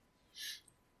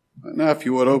Now, if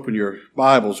you would open your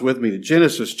Bibles with me to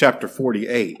Genesis chapter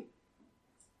 48.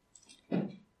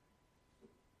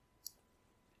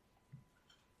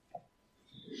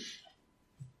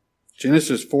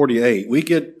 Genesis 48. We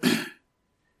get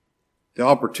the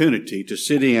opportunity to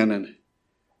sit in and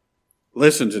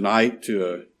listen tonight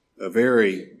to a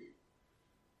very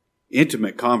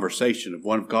intimate conversation of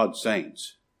one of God's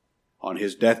saints on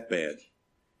his deathbed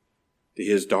to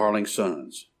his darling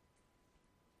sons.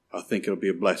 I think it'll be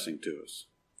a blessing to us.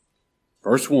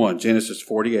 Verse 1, Genesis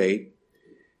 48.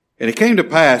 And it came to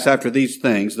pass after these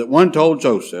things that one told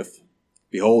Joseph,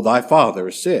 Behold, thy father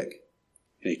is sick.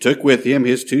 And he took with him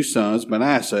his two sons,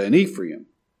 Manasseh and Ephraim.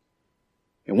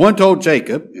 And one told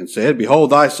Jacob, and said,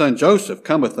 Behold, thy son Joseph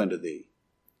cometh unto thee.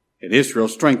 And Israel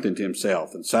strengthened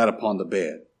himself, and sat upon the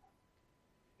bed.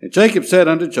 And Jacob said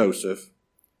unto Joseph,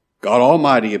 God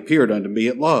Almighty appeared unto me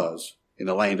at Luz, in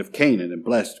the land of Canaan, and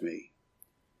blessed me.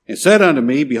 And said unto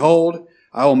me, Behold,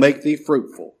 I will make thee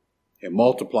fruitful, and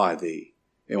multiply thee,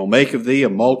 and will make of thee a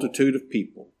multitude of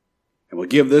people, and will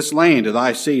give this land to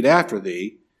thy seed after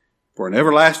thee for an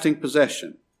everlasting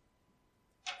possession.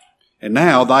 And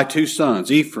now thy two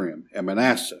sons, Ephraim and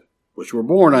Manasseh, which were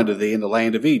born unto thee in the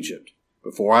land of Egypt,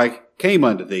 before I came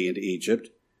unto thee into Egypt,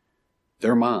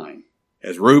 they're mine.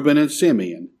 As Reuben and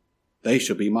Simeon, they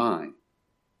shall be mine.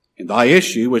 And thy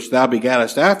issue, which thou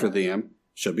begattest after them,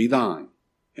 shall be thine,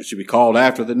 and shall be called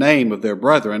after the name of their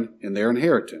brethren in their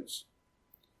inheritance.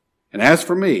 And as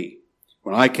for me,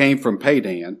 when I came from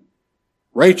Padan,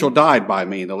 Rachel died by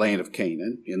me in the land of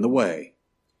Canaan, in the way,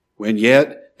 when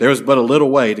yet there was but a little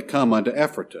way to come unto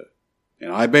Ephratah,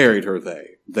 and I buried her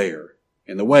there,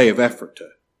 in the way of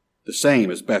Ephratah, the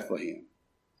same as Bethlehem.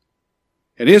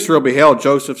 And Israel beheld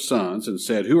Joseph's sons, and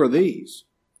said, Who are these?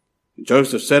 And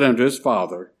Joseph said unto his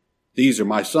father, These are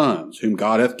my sons, whom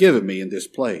God hath given me in this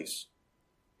place.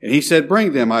 And he said,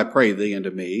 Bring them, I pray thee, unto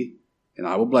me, and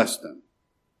I will bless them.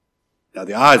 Now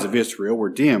the eyes of Israel were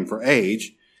dim for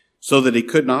age, so that he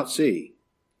could not see.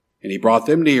 And he brought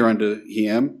them near unto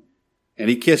him, and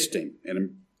he kissed them,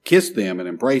 and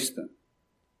embraced them.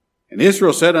 And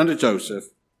Israel said unto Joseph,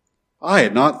 I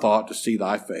had not thought to see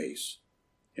thy face,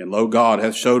 and lo, God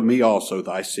hath showed me also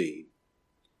thy seed.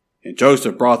 And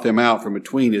Joseph brought them out from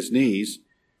between his knees,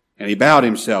 and he bowed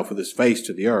himself with his face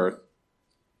to the earth.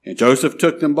 And Joseph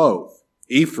took them both,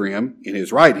 Ephraim in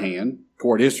his right hand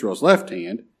toward Israel's left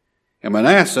hand, and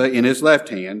Manasseh in his left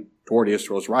hand toward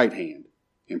Israel's right hand,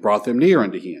 and brought them near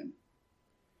unto him.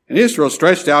 And Israel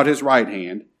stretched out his right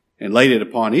hand, and laid it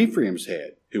upon Ephraim's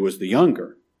head, who was the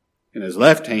younger, and his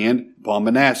left hand upon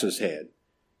Manasseh's head,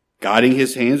 guiding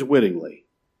his hands wittingly,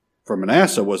 for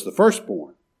Manasseh was the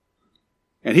firstborn.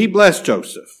 And he blessed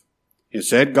Joseph, and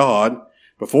said, God,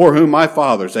 before whom my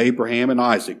fathers Abraham and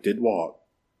Isaac did walk,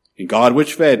 and God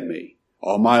which fed me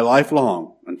all my life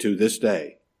long unto this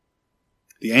day,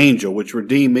 the angel which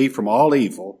redeemed me from all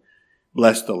evil,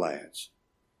 bless the lads,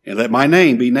 and let my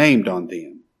name be named on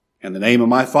them, and the name of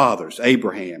my fathers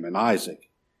Abraham and Isaac,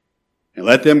 and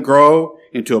let them grow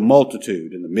into a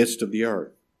multitude in the midst of the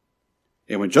earth.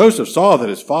 And when Joseph saw that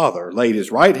his father laid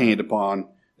his right hand upon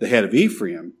the head of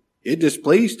Ephraim, it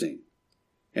displeased him.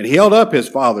 And he held up his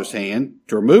father's hand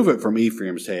to remove it from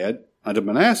Ephraim's head unto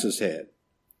Manasseh's head.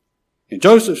 And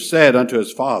Joseph said unto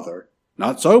his father,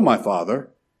 Not so, my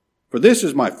father, for this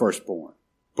is my firstborn.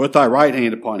 Put thy right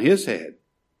hand upon his head.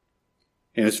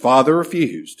 And his father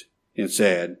refused, and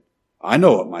said, I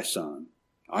know it, my son,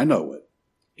 I know it.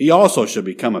 He also shall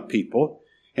become a people,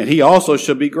 and he also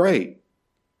shall be great.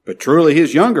 But truly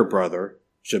his younger brother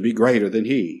shall be greater than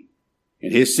he,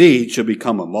 and his seed shall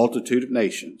become a multitude of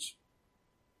nations.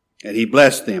 And he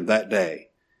blessed them that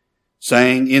day,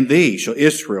 saying, In thee shall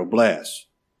Israel bless,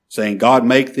 saying, God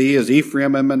make thee as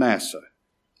Ephraim and Manasseh.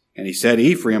 And he set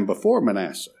Ephraim before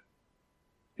Manasseh.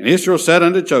 And Israel said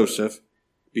unto Joseph,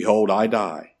 Behold, I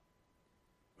die,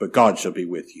 but God shall be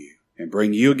with you, and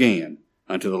bring you again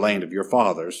unto the land of your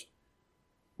fathers.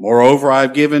 Moreover, I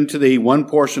have given to thee one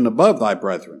portion above thy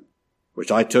brethren, which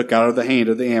I took out of the hand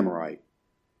of the Amorite,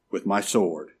 with my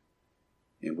sword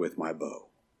and with my bow.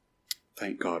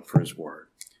 Thank God for his word.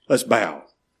 Let's bow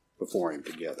before him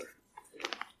together.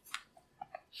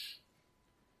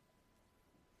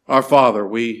 Our Father,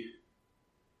 we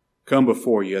come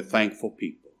before you a thankful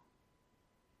people.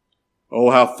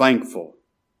 Oh, how thankful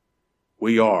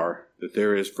we are that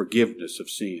there is forgiveness of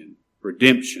sin,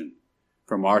 redemption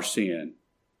from our sin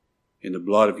in the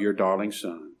blood of your darling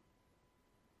Son.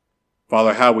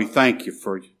 Father, how we thank you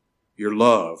for your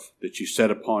love that you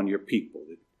set upon your people,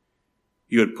 that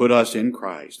you would put us in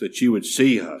Christ, that you would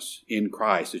see us in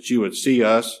Christ, that you would see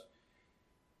us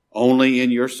only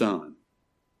in your Son,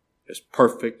 as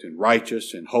perfect and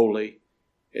righteous and holy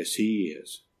as He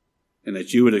is, and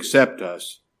that You would accept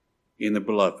us in the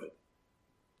beloved,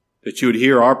 that You would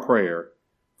hear our prayer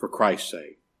for Christ's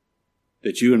sake,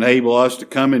 that You enable us to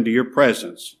come into Your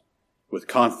presence with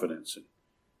confidence and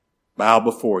bow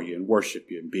before You and worship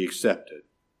You and be accepted.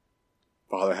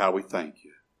 Father, how we thank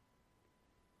You.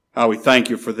 How we thank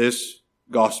You for this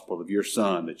gospel of Your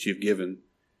Son that You've given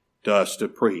to us to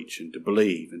preach and to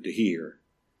believe and to hear.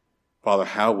 Father,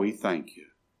 how we thank You.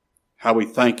 How we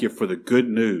thank You for the good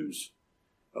news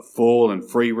of full and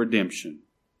free redemption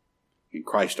in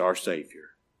Christ our Savior.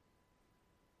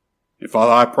 And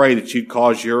Father, I pray that You'd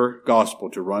cause Your gospel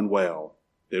to run well,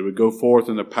 that it would go forth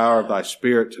in the power of Thy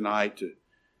Spirit tonight to,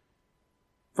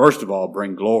 first of all,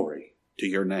 bring glory to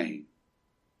Your name.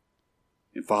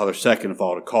 And Father, second of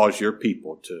all, to cause Your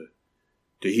people to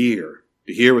hear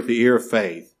with the ear of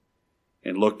faith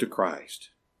and look to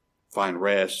Christ. Find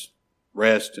rest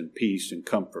and peace and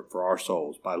comfort for our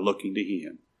souls by looking to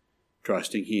Him,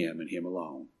 trusting Him and Him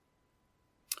alone.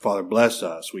 Father, bless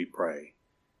us, we pray,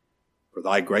 for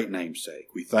Thy great name's sake.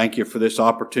 We thank You for this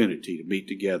opportunity to meet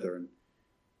together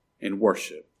and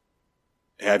worship,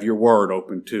 to have Your word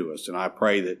open to us. And I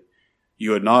pray that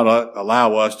You would not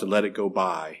allow us to let it go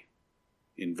by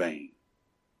in vain.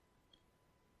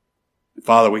 And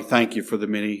Father, we thank You for the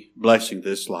many blessings of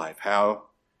this life, how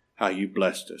You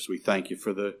blessed us. We thank You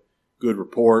for the good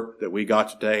report that we got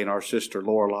today in our sister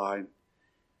Lorelei.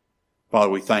 Father,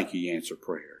 we thank You answer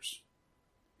prayers.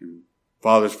 And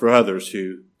Fathers, for others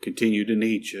who continue to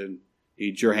need You and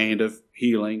need Your hand of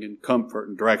healing and comfort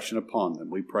and direction upon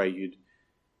them, we pray You'd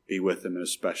be with them in a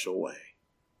special way.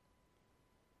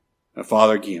 Now,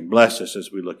 Father, again, bless us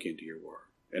as we look into Your word.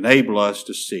 Enable us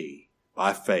to see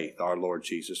by faith our Lord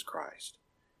Jesus Christ.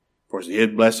 For it's in His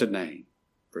blessed name,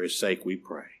 for His sake we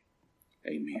pray.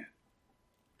 Amen.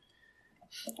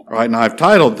 All right, now I've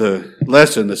titled the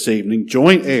lesson this evening,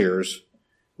 Joint Heirs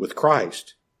with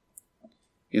Christ.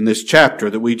 In this chapter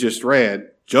that we just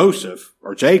read, Joseph,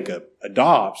 or Jacob,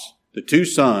 adopts the two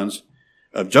sons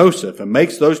of Joseph and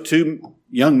makes those two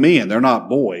young men, they're not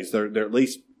boys, they're at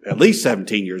least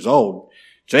 17 years old.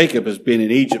 Jacob has been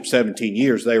in Egypt 17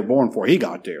 years. They were born before he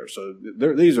got there. So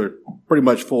these are pretty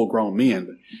much full-grown men.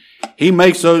 But he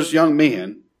makes those young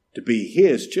men to be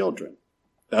his children.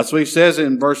 That's what he says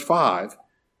in verse 5.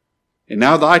 And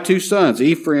now thy two sons,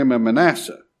 Ephraim and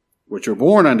Manasseh, which were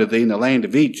born unto thee in the land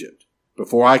of Egypt,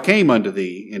 before I came unto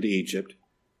thee into Egypt,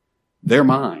 they're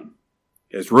mine.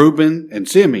 As Reuben and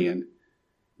Simeon,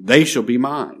 they shall be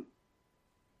mine.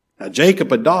 Now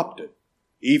Jacob adopted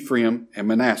Ephraim and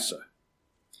Manasseh.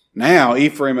 Now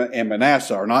Ephraim and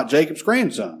Manasseh are not Jacob's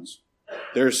grandsons.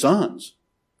 They're his sons.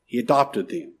 He adopted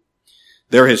them.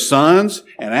 They're his sons,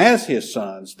 and as his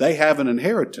sons, they have an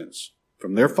inheritance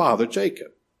from their father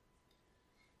Jacob.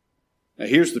 Now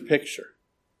here's the picture.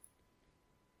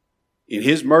 In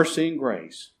His mercy and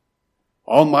grace,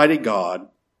 Almighty God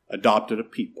adopted a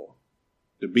people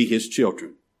to be His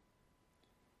children.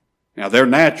 Now they're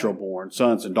natural-born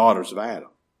sons and daughters of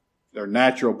Adam. They're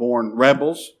natural-born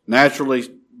rebels, naturally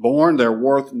born, they're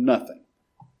worth nothing.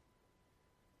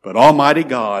 But Almighty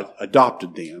God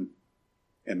adopted them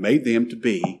and made them to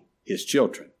be His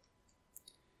children.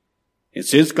 And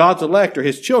since God's elect are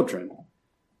His children,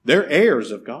 they're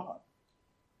heirs of God.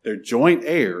 They're joint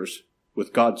heirs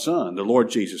with God's Son, the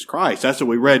Lord Jesus Christ. That's what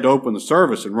we read to open the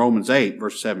service in Romans 8,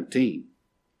 verse 17.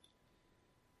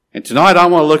 And tonight I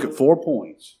want to look at 4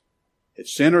 points.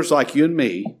 It's sinners like you and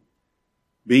me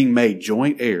being made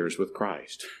joint heirs with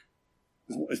Christ.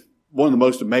 It's one of the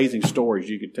most amazing stories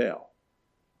you could tell.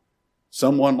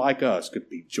 Someone like us could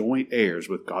be joint heirs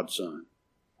with God's Son.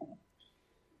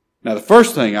 Now, the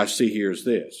first thing I see here is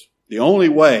this. The only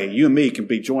way you and me can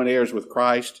be joint heirs with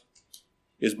Christ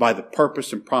is by the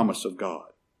purpose and promise of God.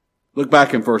 Look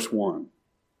back in verse 1.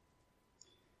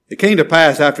 It came to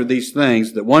pass after these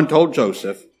things that one told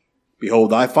Joseph, Behold,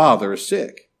 thy father is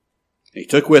sick. And he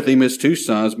took with him his two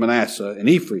sons, Manasseh and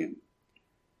Ephraim.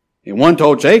 And one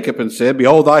told Jacob and said,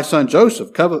 Behold, thy son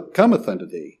Joseph cometh unto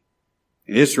thee.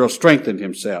 And Israel strengthened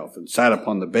himself and sat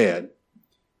upon the bed.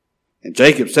 And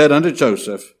Jacob said unto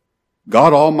Joseph,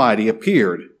 God Almighty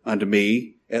appeared unto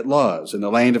me at Luz in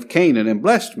the land of Canaan and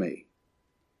blessed me.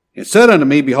 And said unto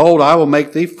me, Behold, I will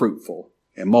make thee fruitful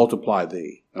and multiply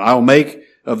thee. And I will make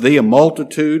of thee a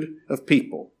multitude of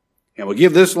people. And will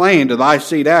give this land to thy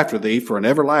seed after thee for an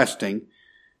everlasting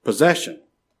possession.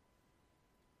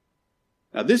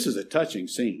 Now this is a touching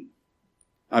scene.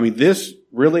 I mean, this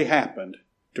really happened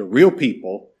to real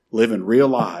people living real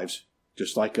lives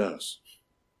just like us.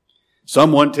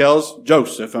 Someone tells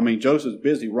Joseph, Joseph's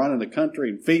busy running the country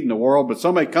and feeding the world, but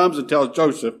somebody comes and tells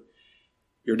Joseph,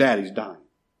 your daddy's dying.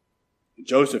 And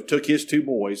Joseph took his 2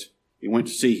 boys and went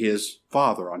to see his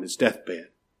father on his deathbed.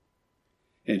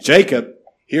 And Jacob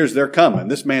hears they're coming.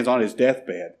 This man's on his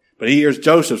deathbed, but he hears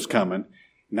Joseph's coming,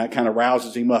 and that kind of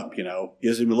rouses him up,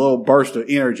 gives him a little burst of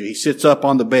energy. He sits up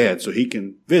on the bed so he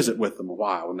can visit with them a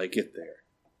while when they get there.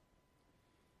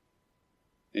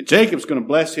 And Jacob's going to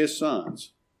bless his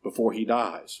sons before he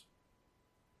dies.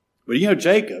 But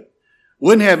Jacob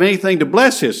wouldn't have anything to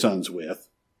bless his sons with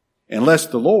unless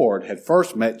the Lord had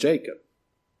first met Jacob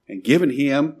and given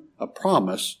him a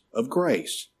promise of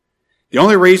grace. The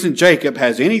only reason Jacob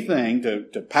has anything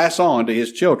to pass on to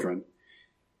his children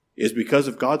is because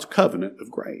of God's covenant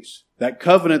of grace. That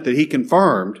covenant that he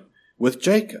confirmed with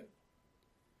Jacob.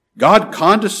 God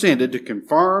condescended to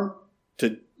confirm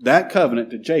to that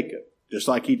covenant to Jacob, just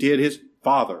like he did his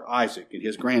father Isaac and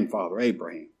his grandfather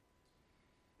Abraham.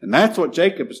 And that's what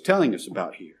Jacob is telling us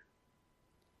about here.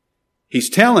 He's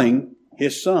telling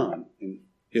his son and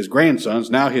his grandsons,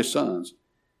 now his sons,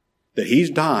 that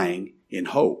he's dying in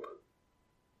hope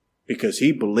because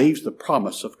he believes the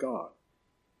promise of God.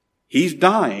 He's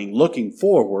dying looking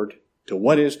forward to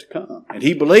what is to come. And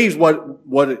he believes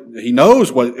he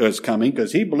knows what is coming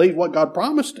because he believed what God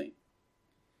promised him.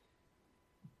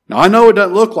 Now, I know it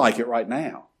doesn't look like it right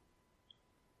now,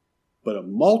 but a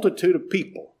multitude of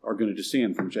people are going to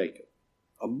descend from Jacob.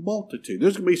 A multitude.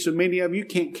 There's going to be so many of you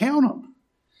can't count them.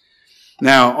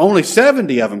 Now, only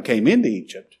 70 of them came into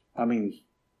Egypt. I mean,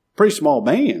 pretty small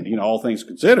band, all things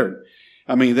considered.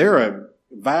 I mean, they're a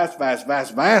vast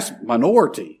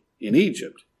minority in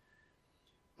Egypt.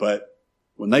 But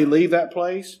when they leave that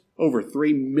place, over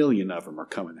 3 million of them are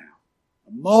coming out.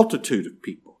 A multitude of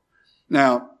people.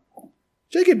 Now,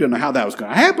 Jacob didn't know how that was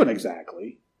going to happen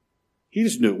exactly. He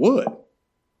just knew it would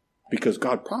because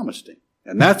God promised him.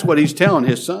 And that's what he's telling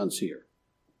his sons here.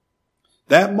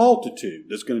 That multitude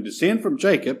that's going to descend from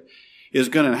Jacob is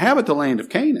going to inhabit the land of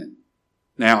Canaan.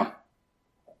 Now,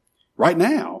 right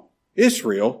now,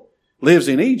 Israel lives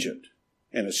in Egypt,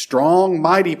 and a strong,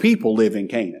 mighty people live in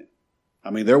Canaan. I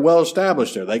mean, they're well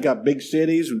established there. They got big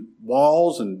cities and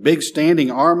walls and big standing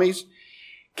armies.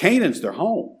 Canaan's their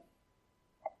home.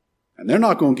 And they're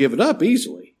not going to give it up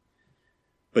easily.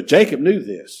 But Jacob knew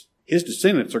this. His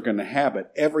descendants are going to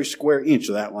inhabit every square inch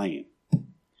of that land.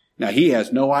 Now, he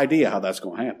has no idea how that's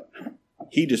going to happen.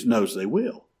 He just knows they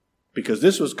will. Because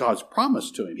this was God's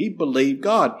promise to him. He believed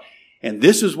God. And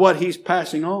this is what he's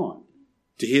passing on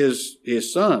to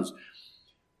his sons.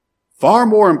 Far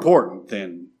more important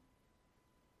than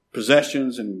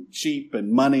possessions and sheep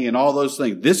and money and all those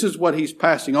things. This is what he's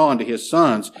passing on to his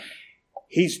sons.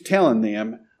 He's telling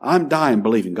them, I'm dying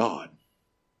believing God.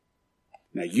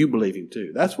 Now you believe him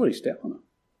too. That's what he's telling them.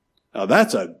 Now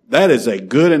that is a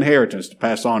good inheritance to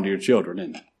pass on to your children,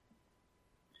 isn't it?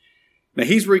 Now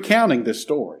he's recounting this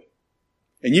story.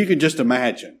 And you can just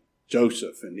imagine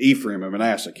Joseph and Ephraim and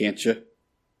Manasseh, can't you?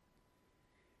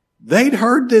 They'd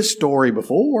heard this story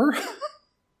before.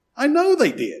 I know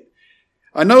they did.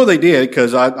 I know they did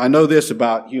because I know this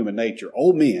about human nature.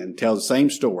 Old men tell the same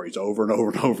stories over and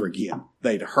over and over again.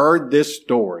 They'd heard this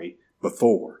story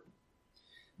before.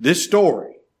 This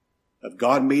story of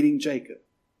God meeting Jacob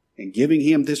and giving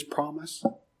him this promise,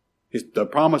 the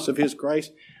promise of his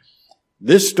grace,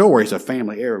 this story is a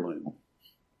family heirloom.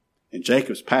 And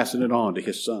Jacob's passing it on to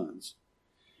his sons.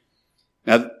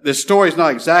 Now, this story is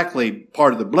not exactly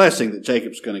part of the blessing that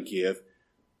Jacob's going to give,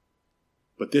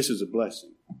 but this is a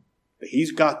blessing.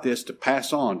 He's got this to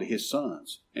pass on to his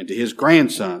sons and to his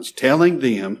grandsons, telling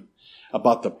them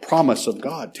about the promise of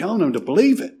God, telling them to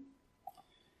believe it.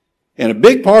 And a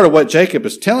big part of what Jacob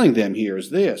is telling them here is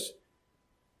this.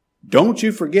 Don't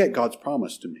you forget God's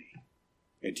promise to me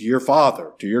and to your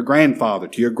father, to your grandfather,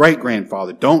 to your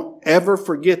great-grandfather. Don't ever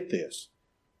forget this.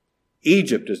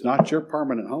 Egypt is not your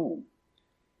permanent home.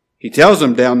 He tells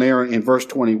them down there in verse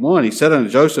 21, he said unto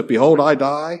Joseph, behold, I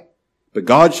die, but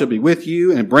God shall be with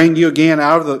you and bring you again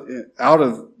out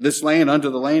of this land unto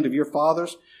the land of your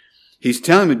fathers. He's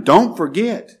telling them, don't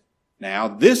forget. Now,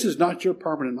 this is not your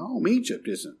permanent home. Egypt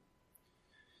isn't.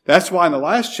 That's why in the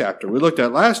last chapter we looked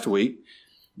at last week,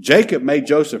 Jacob made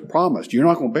Joseph promise, you're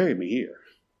not going to bury me here.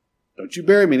 Don't you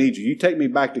bury me in Egypt. You take me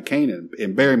back to Canaan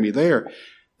and bury me there.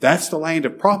 That's the land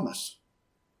of promise.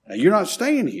 Now, you're not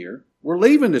staying here. We're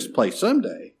leaving this place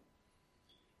someday.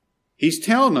 He's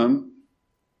telling them,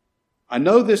 I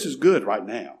know this is good right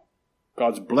now.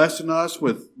 God's blessing us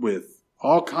with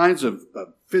all kinds of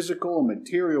physical and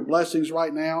material blessings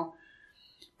right now.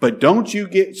 But don't you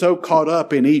get so caught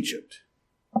up in Egypt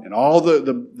and all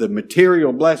the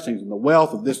material blessings and the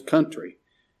wealth of this country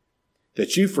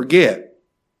that you forget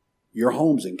your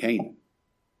home's in Canaan.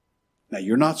 Now,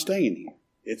 you're not staying here.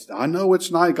 I know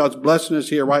it's nice. God's blessing us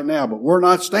here right now, but we're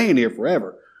not staying here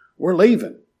forever. We're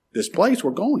leaving this place.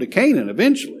 We're going to Canaan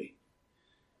eventually.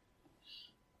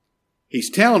 He's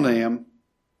telling them,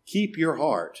 keep your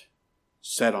heart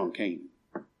set on Canaan,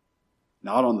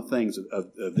 not on the things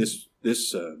of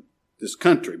this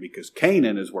country, because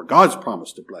Canaan is where God's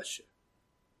promised to bless you.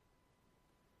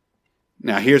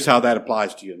 Now, here's how that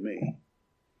applies to you and me.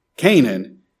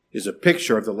 Canaan is a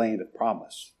picture of the land of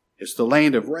promise. It's the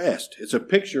land of rest. It's a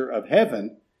picture of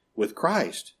heaven with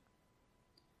Christ.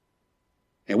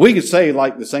 And we could say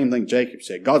like the same thing Jacob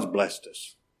said, God's blessed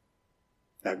us.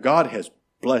 Now, God has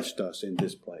blessed us in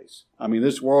this place. I mean,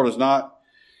 this world is not,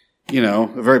 a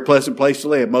very pleasant place to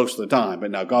live most of the time, but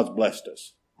now God's blessed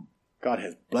us. God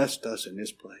has blessed us in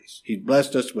this place. He's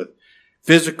blessed us with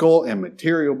physical and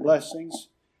material blessings.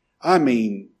 I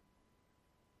mean,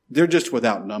 they're just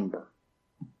without number.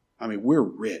 I mean, we're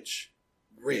rich,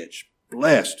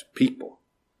 blessed people.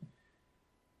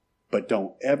 But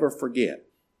don't ever forget,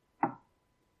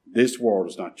 this world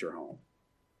is not your home.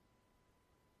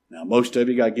 Now, most of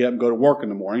you got to get up and go to work in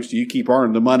the morning, so you keep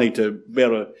earning the money to be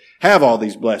able to have all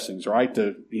these blessings, right?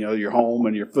 To, your home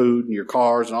and your food and your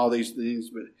cars and all these things.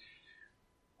 But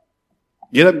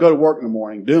get up and go to work in the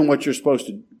morning, doing what you're supposed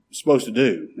to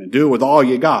do, and do it with all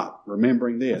you got.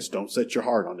 Remembering this, don't set your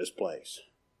heart on this place.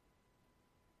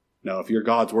 No, if you're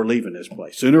God's, we're leaving this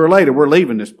place. Sooner or later, we're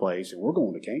leaving this place, and we're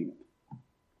going to Canaan.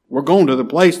 We're going to the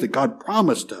place that God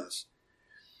promised us.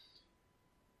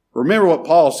 Remember what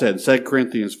Paul said in 2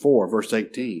 Corinthians 4, verse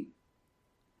 18.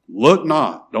 Look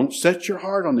not, don't set your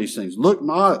heart on these things. Look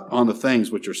not on the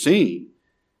things which are seen,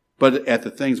 but at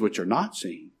the things which are not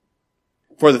seen.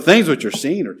 For the things which are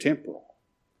seen are temporal,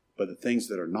 but the things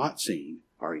that are not seen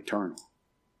are eternal.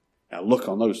 Now look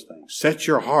on those things. Set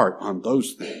your heart on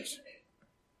those things.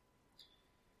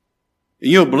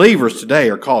 Believers today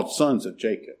are called sons of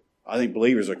Jacob. I think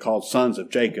believers are called sons of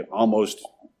Jacob almost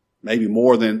maybe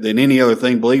more than any other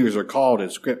thing believers are called in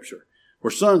Scripture.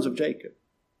 We're sons of Jacob.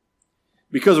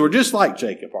 Because we're just like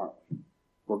Jacob, aren't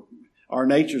we? Our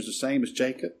nature's the same as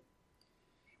Jacob.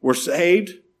 We're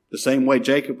saved the same way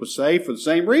Jacob was saved, for the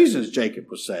same reasons Jacob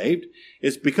was saved.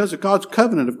 It's because of God's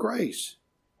covenant of grace.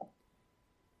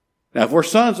 Now, if we're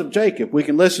sons of Jacob, we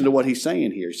can listen to what he's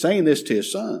saying here. He's saying this to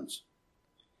his sons.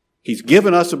 He's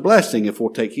given us a blessing if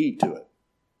we'll take heed to it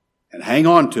and hang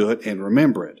on to it and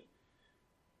remember it.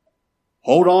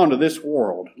 Hold on to this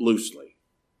world loosely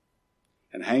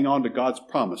and hang on to God's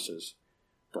promises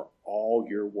for all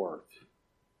you're worth.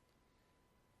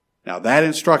 Now that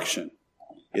instruction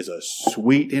is a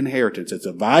sweet inheritance. It's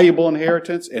a valuable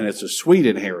inheritance and it's a sweet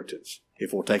inheritance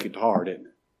if we'll take it to heart, isn't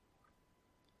it?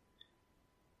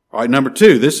 All right, number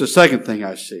 2, this is the second thing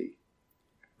I see.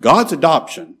 God's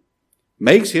adoption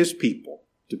makes his people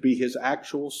to be his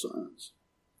actual sons.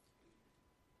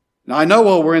 Now, I know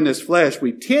while we're in this flesh,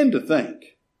 we tend to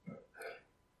think,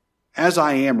 as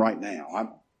I am right now, I'm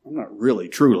not really,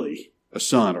 truly a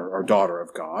son or daughter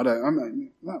of God.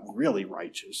 I'm not really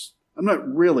righteous. I'm not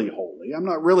really holy. I'm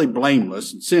not really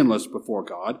blameless and sinless before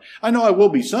God. I know I will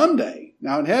be someday.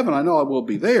 Now, in heaven, I know I will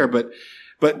be there, but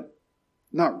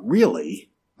not really.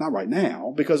 Not right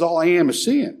now, because all I am is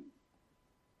sin.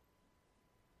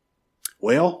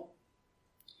 Well,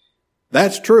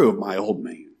 that's true of my old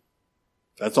man.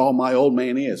 That's all my old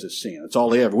man is sin. That's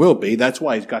all he ever will be. That's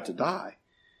why he's got to die.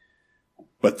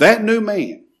 But that new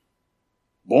man,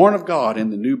 born of God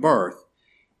in the new birth,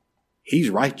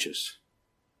 he's righteous.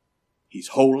 He's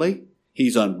holy.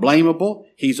 He's unblameable.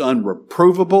 He's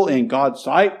unreprovable in God's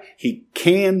sight. He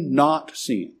cannot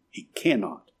sin. He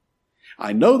cannot.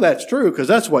 I know that's true because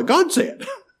that's what God said.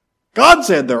 God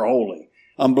said they're holy,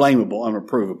 unblameable,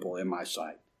 unreprovable in my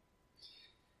sight.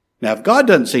 Now, if God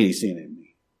doesn't see any sin in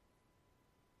me,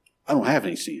 I don't have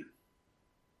any sin.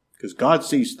 Because God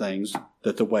sees things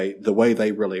that the way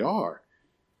they really are.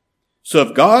 So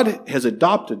if God has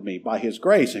adopted me by his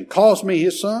grace and calls me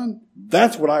his son,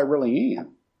 that's what I really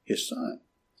am, his son.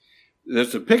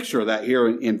 There's a picture of that here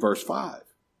in verse 5.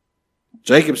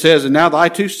 Jacob says, and now thy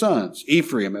 2 sons,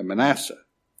 Ephraim and Manasseh,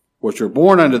 which were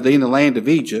born unto thee in the land of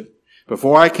Egypt,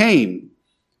 before I came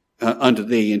unto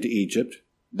thee into Egypt,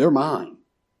 they're mine.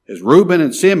 As Reuben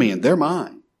and Simeon, they're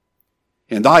mine.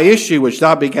 And thy issue which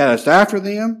thou begattest after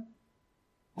them,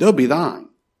 they'll be thine,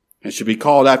 and should be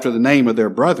called after the name of their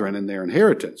brethren and their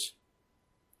inheritance.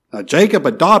 Now Jacob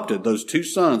adopted those 2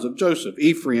 sons of Joseph,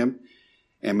 Ephraim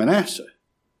and Manasseh.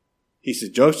 He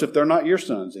said, Joseph, they're not your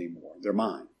sons anymore. They're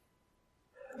mine.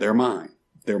 They're mine.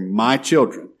 They're my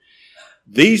children.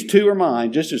 These 2 are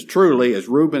mine just as truly as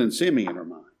Reuben and Simeon are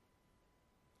mine.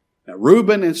 Now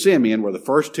Reuben and Simeon were the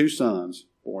first 2 sons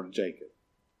born of Jacob.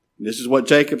 And this is what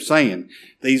Jacob's saying.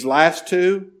 These last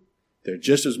two, they're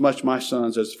just as much my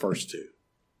sons as the first two.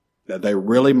 That they're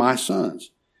really my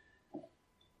sons.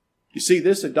 You see,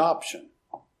 this adoption,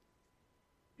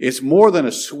 it's more than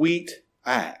a sweet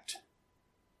act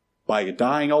by a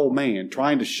dying old man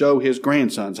trying to show his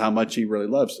grandsons how much he really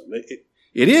loves them.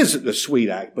 It is a sweet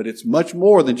act, but it's much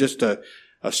more than just a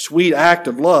sweet act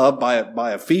of love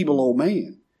by a feeble old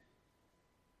man.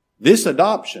 This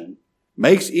adoption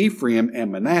makes Ephraim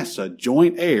and Manasseh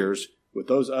joint heirs with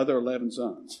those other 11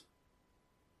 sons.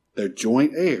 They're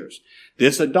joint heirs.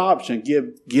 This adoption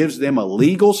gives them a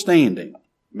legal standing,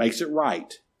 makes it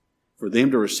right for them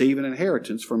to receive an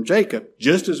inheritance from Jacob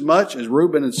just as much as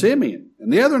Reuben and Simeon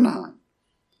and the other 9.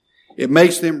 It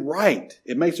makes them right.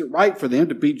 It makes it right for them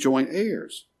to be joint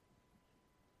heirs.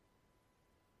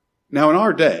 Now in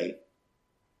our day,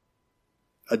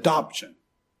 adoption,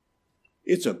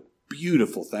 it's a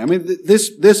beautiful thing. I mean,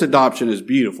 this adoption is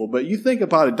beautiful, but you think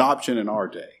about adoption in our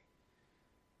day.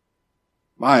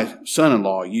 My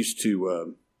son-in-law used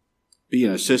to be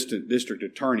an assistant district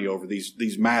attorney over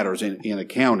these matters in a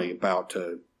county about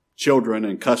children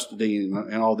and custody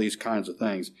and all these kinds of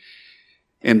things.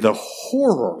 And the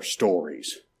horror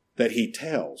stories that he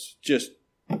tells just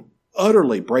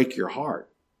utterly break your heart.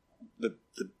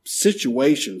 The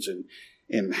situations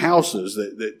and houses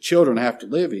that children have to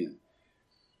live in.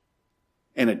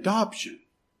 And adoption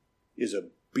is a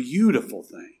beautiful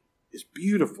thing. It's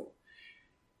beautiful.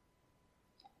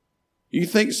 You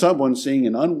think someone seeing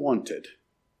an unwanted,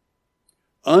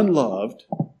 unloved,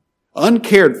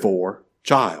 uncared for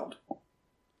child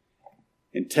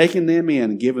and taking them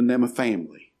in and giving them a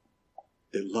family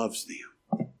that loves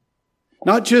them.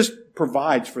 Not just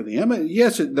provides for them.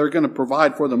 Yes, they're going to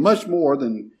provide for them much more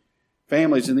than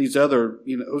families in these other,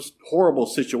 horrible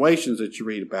situations that you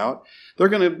read about. They're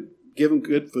going to give them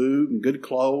good food and good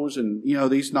clothes and, they're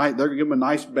going to give them a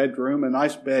nice bedroom, a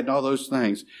nice bed and all those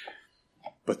things.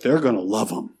 But they're going to love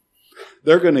them.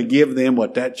 They're going to give them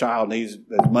what that child needs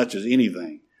as much as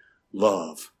anything.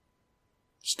 Love.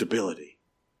 Stability.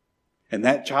 And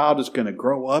that child is going to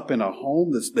grow up in a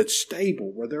home that's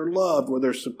stable, where they're loved, where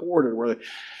they're supported, where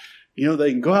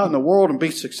they can go out in the world and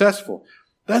be successful.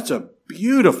 That's a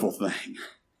beautiful thing.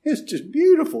 It's just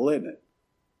beautiful, isn't it?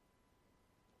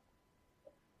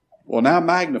 Well, now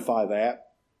magnify that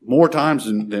more times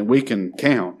than we can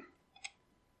count.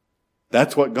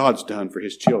 That's what God's done for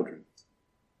His children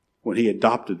when He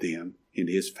adopted them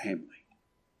into His family.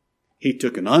 He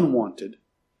took an unwanted,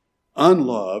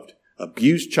 unloved,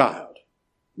 abused child,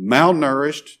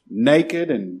 malnourished, naked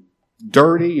and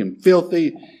dirty and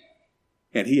filthy,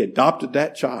 and He adopted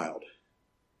that child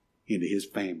into His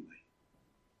family.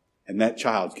 And that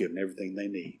child's given everything they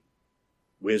need.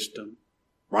 Wisdom,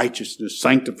 righteousness,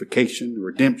 sanctification,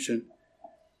 redemption.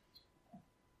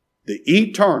 The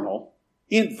eternal,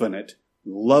 infinite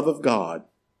love of God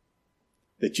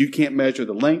that you can't measure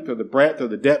the length or the breadth or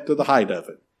the depth or the height of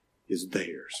it is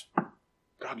theirs.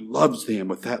 God loves them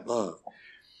with that love.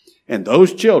 And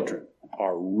those children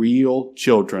are real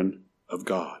children of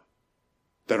God.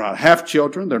 They're not half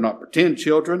children. They're not pretend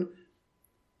children.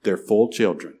 They're full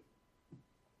children.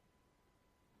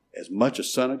 As much a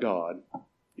son of God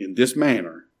in this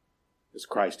manner as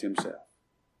Christ Himself.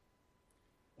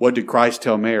 What did Christ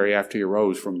tell Mary after He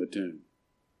arose from the tomb?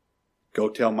 Go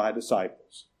tell my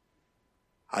disciples,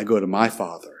 I go to my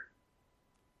Father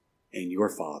and your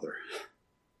Father.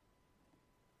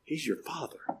 He's your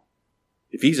Father.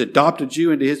 If He's adopted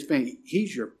you into His family,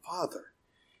 He's your Father.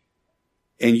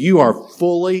 And you are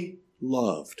fully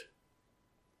loved,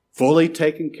 fully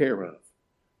taken care of,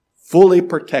 fully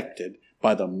protected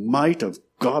by the might of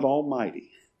God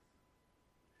Almighty.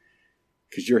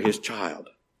 Because you're His child.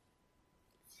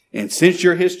 And since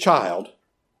you're His child,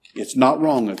 it's not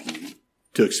wrong of you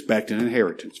to expect an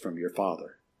inheritance from your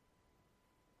Father.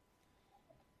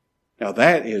 Now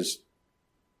that is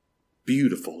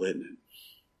beautiful, isn't it?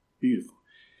 Beautiful.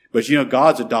 But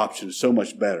God's adoption is so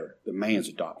much better than man's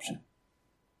adoption.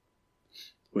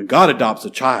 When God adopts a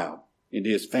child into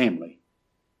His family,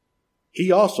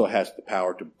 He also has the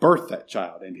power to birth that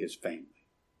child into His family.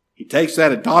 He takes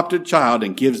that adopted child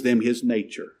and gives them His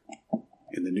nature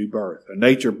in the new birth, a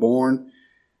nature born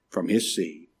from His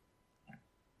seed.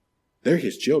 They're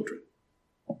His children.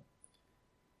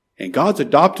 And God's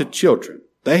adopted children,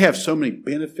 they have so many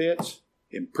benefits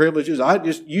and privileges.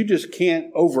 You just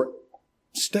can't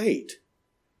overstate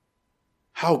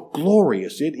how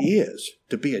glorious it is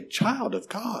to be a child of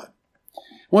God. I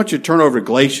want you to turn over to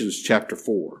Galatians chapter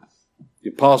 4.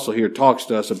 The apostle here talks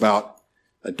to us about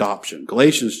adoption.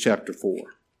 Galatians chapter 4.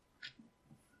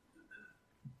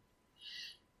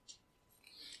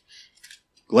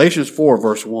 Galatians 4,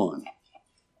 verse 1.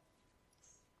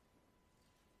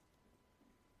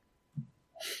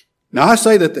 Now I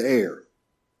say that the heir,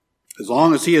 as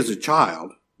long as he is a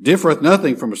child, differeth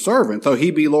nothing from a servant, though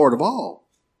he be Lord of all.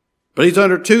 But he's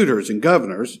under tutors and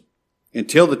governors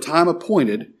until the time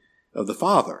appointed of the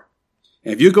Father.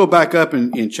 And if you go back up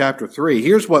in chapter 3,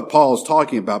 here's what Paul is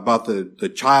talking about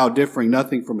the child differing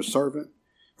nothing from a servant.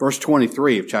 Verse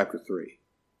 23 of chapter 3.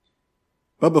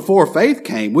 But before faith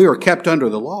came, we were kept under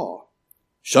the law,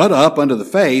 shut up under the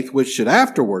faith which should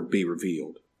afterward be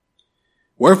revealed.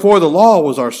 Wherefore the law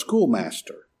was our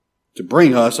schoolmaster, to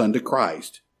bring us unto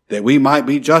Christ, that we might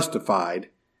be justified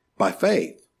by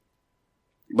faith.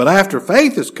 But after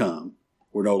faith is come,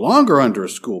 we're no longer under a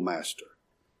schoolmaster.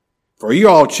 For you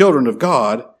are all children of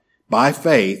God by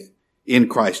faith in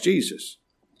Christ Jesus.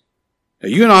 Now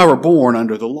you and I were born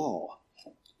under the law.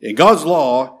 And God's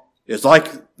law is like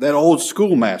that old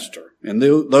schoolmaster. In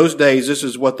those days, this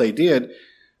is what they did.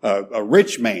 A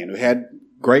rich man who had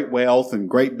great wealth and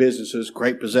great businesses,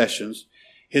 great possessions.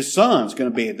 His son's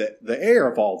going to be the heir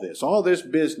of all this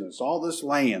business, all this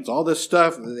lands, all this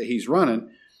stuff that he's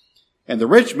running. And the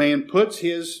rich man puts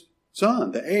his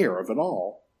son, the heir of it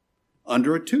all,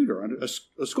 under a tutor, under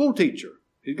a school teacher.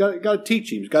 He's got to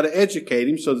teach him. He's got to educate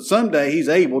him so that someday he's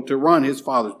able to run his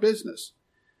father's business.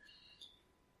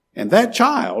 And that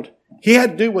child, he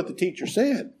had to do what the teacher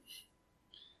said.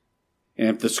 And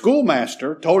if the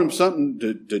schoolmaster told him something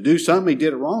to do something, he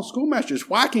did it wrong, the schoolmaster just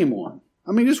whack him one.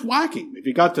 I mean, just whack him. If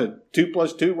he got the 2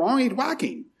 plus 2 wrong, he'd whack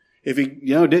him. If he,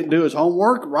 didn't do his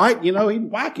homework right, he'd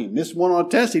whack him. Missed one on a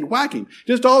test, he'd whack him.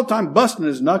 Just all the time busting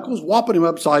his knuckles, whopping him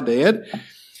upside the head.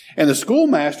 And the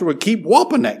schoolmaster would keep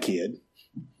whopping that kid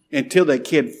until that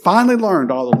kid finally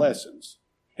learned all the lessons.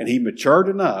 And he matured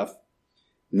enough.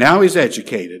 Now he's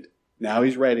educated. Now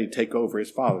he's ready to take over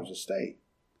his father's estate.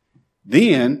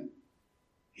 Then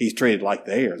he's treated like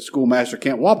the heir. The schoolmaster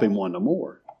can't whop him one no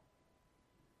more.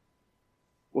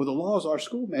 Well, the law is our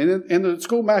schoolmaster. And the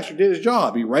schoolmaster did his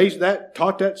job. He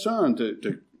taught that son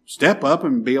to step up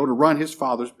and be able to run his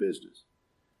father's business.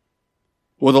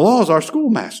 Well, the law is our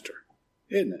schoolmaster,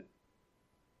 isn't it?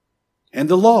 And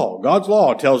the law, God's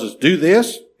law, tells us do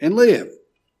this and live.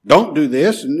 Don't do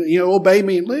this and, obey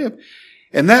me and live.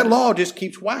 And that law just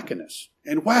keeps whacking us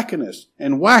and whacking us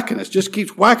and whacking us. Just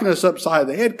keeps whacking us upside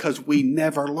the head because we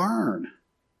never learn.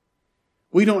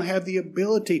 We don't have the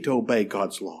ability to obey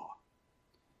God's law.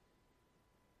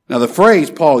 Now, the phrase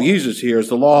Paul uses here is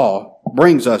the law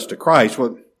brings us to Christ.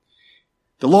 Well,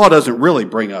 the law doesn't really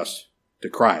bring us to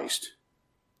Christ.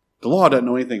 The law doesn't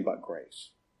know anything about grace.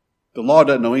 The law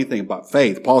doesn't know anything about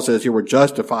faith. Paul says here we're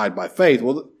justified by faith.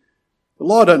 Well, the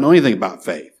law doesn't know anything about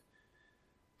faith.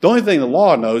 The only thing the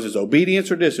law knows is obedience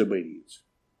or disobedience.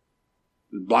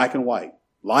 Black and white.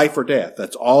 Life or death.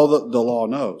 That's all the law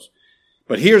knows.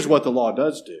 But here's what the law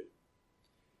does do.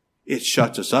 It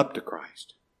shuts us up to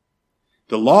Christ.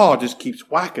 The law just keeps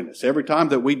whacking us. Every time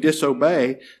that we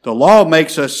disobey, the law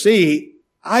makes us see,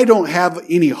 I don't have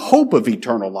any hope of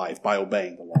eternal life by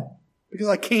obeying the law. Because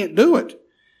I can't do it.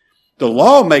 The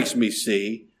law makes me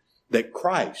see that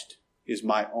Christ is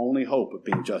my only hope of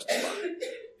being justified.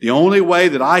 The only way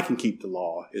that I can keep the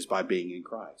law is by being in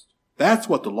Christ. That's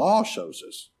what the law shows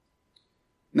us.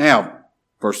 Now,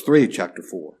 verse 3 of chapter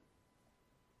 4.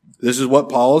 This is what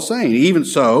Paul is saying. Even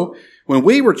so, when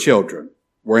we were children,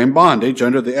 we're in bondage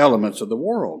under the elements of the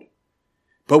world.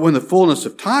 But when the fullness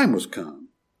of time was come,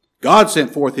 God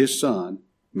sent forth his Son,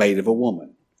 made of a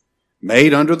woman,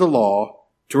 made under the law,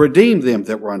 to redeem them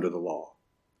that were under the law,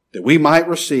 that we might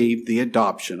receive the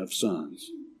adoption of sons.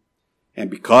 And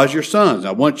because you're sons,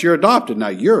 now once you're adopted, now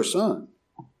you're a son.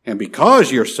 And because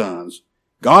you're sons,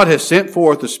 God has sent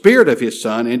forth the Spirit of his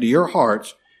Son into your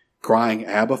hearts, crying,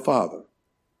 Abba, Father.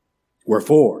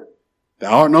 Wherefore,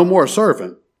 thou art no more a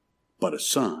servant, but a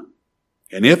son.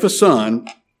 And if a son,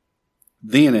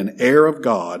 then an heir of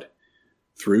God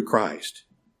through Christ.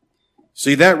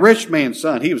 See, that rich man's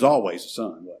son, he was always a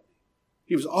son, wasn't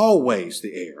he? He was always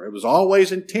the heir. It was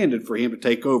always intended for him to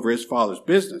take over his father's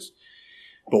business.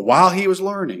 But while he was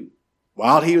learning,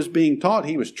 while he was being taught,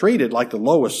 he was treated like the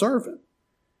lowest servant.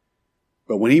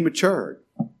 But when he matured,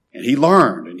 and he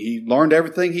learned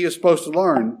everything he was supposed to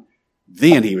learn,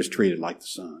 then he was treated like the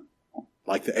son,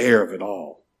 like the heir of it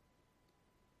all.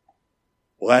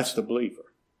 Well, that's the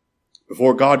believer.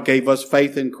 Before God gave us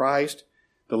faith in Christ,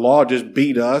 the law just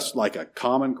beat us like a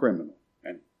common criminal.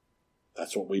 And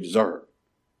that's what we deserve.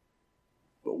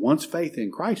 But once faith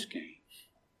in Christ came,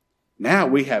 now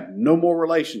we have no more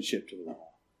relationship to the law.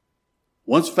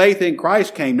 Once faith in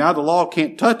Christ came, now the law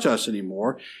can't touch us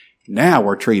anymore. Now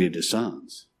we're treated as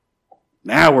sons.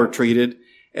 Now we're treated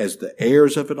as the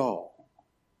heirs of it all.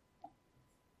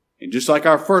 And just like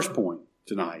our first point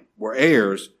tonight, we're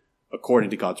heirs according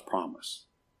to God's promise,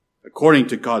 according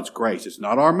to God's grace. It's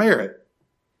not our merit.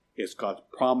 It's God's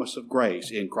promise of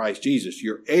grace in Christ Jesus.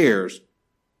 You're heirs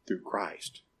through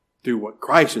Christ, through what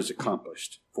Christ has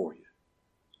accomplished for you.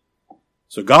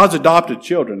 So God's adopted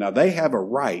children, now they have a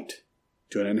right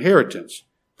to an inheritance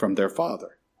from their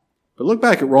Father. But look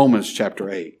back at Romans chapter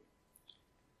 8.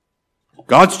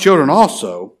 God's children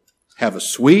also have a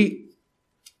sweet,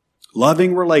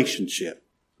 loving relationship,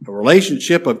 a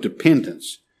relationship of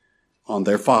dependence on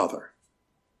their Father.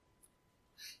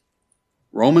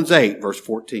 Romans 8, verse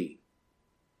 14.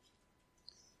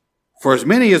 For as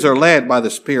many as are led by the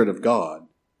Spirit of God,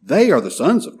 they are the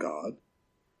sons of God.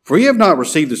 For ye have not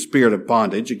received the spirit of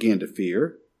bondage again to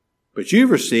fear, but you've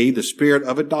received the spirit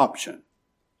of adoption,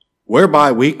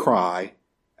 whereby we cry,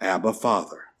 Abba,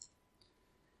 Father.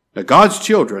 Now God's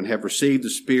children have received the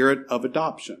spirit of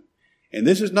adoption. And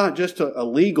this is not just a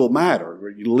legal matter,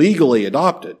 where you're legally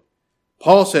adopted.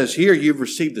 Paul says here you've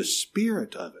received the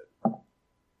spirit of it.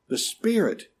 The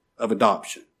spirit of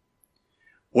adoption.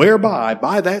 Whereby,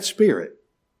 by that spirit,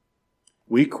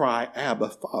 we cry, Abba,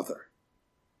 Father.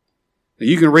 Now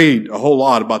you can read a whole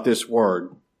lot about this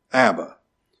word, Abba.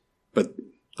 But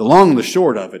the long and the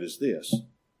short of it is this.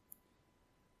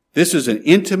 This is an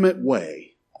intimate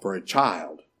way for a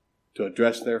child to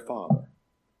address their father.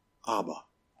 Abba.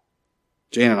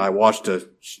 Jan and I watched a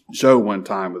show one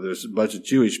time where there's a bunch of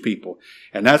Jewish people,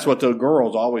 and that's what the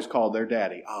girls always called their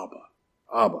daddy, Abba.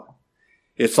 Abba.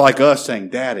 It's like us saying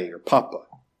daddy or papa.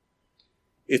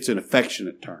 It's an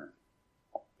affectionate term.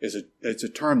 It's a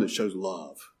term that shows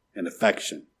love and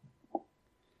affection.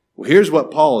 Well, here's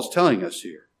what Paul is telling us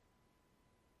here.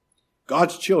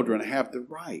 God's children have the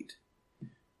right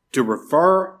to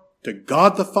refer to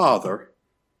God the Father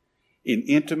in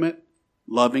intimate,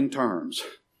 loving terms.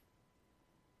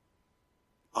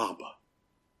 Abba.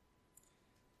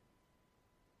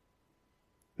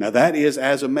 Now that is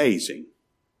as amazing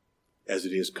as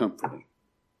it is comforting.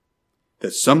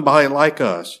 That somebody like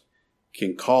us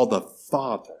can call the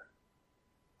Father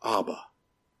Abba,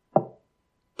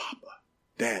 Papa,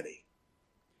 Daddy,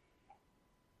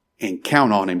 and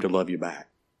count on Him to love you back.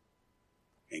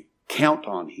 And count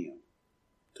on Him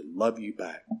to love you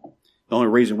back. The only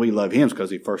reason we love Him is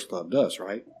because He first loved us,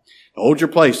 right? Now hold your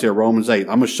place there, Romans 8.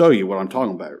 I'm going to show you what I'm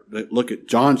talking about. Look at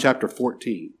John chapter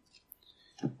 14.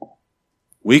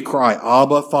 We cry,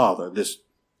 Abba, Father, this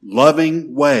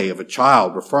loving way of a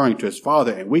child referring to his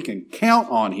father, and we can count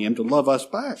on Him to love us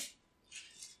back.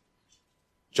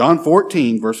 John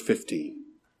 14, verse 15.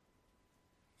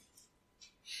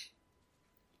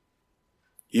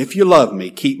 If you love me,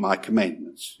 keep my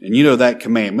commandments. And you know that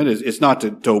commandment is, it's not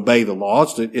to obey the law,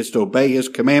 it's to obey His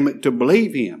commandment, to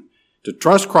believe Him, to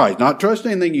trust Christ, not trust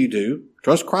anything you do,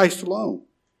 trust Christ alone.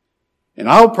 And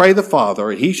I will pray the Father,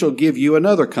 and He shall give you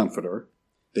another Comforter,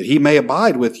 that He may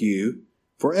abide with you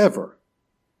forever.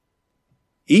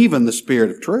 Even the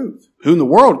Spirit of truth, whom the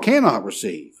world cannot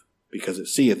receive, because it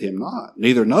seeth Him not,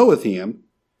 neither knoweth Him,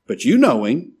 but you know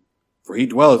Him, for He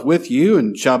dwelleth with you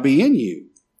and shall be in you.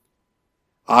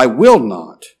 I will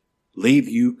not leave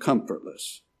you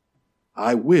comfortless.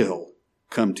 I will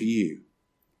come to you.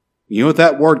 You know what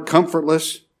that word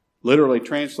comfortless literally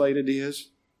translated is?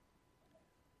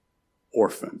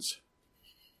 Orphans.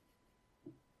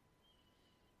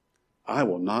 I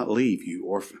will not leave you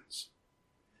orphans.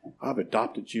 I've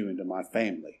adopted you into my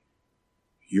family.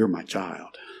 You're my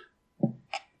child.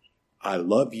 I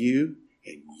love you,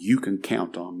 and you can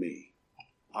count on me.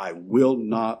 I will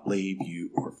not leave you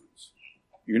orphans.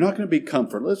 You're not going to be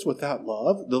comfortless without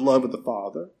love, the love of the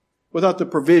Father, without the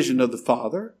provision of the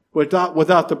Father,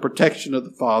 without the protection of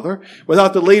the Father,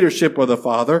 without the leadership of the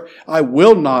Father. I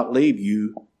will not leave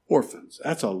you orphans.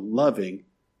 That's a loving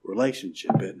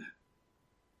relationship, isn't it?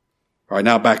 All right,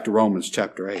 now back to Romans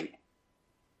chapter 8.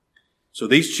 So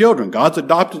these children, God's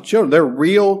adopted children, they're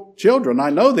real children.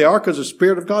 I know they are because the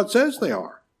Spirit of God says they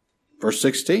are. Verse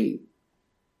 16.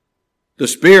 The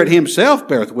Spirit Himself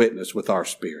beareth witness with our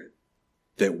spirit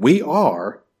that we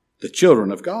are the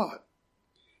children of God.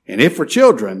 And if we're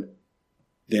children,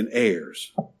 then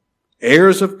heirs.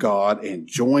 Heirs of God and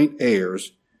joint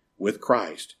heirs with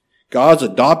Christ. God's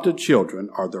adopted children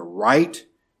are the right,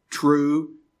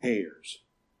 true heirs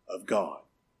of God.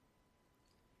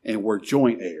 And we're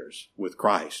joint heirs with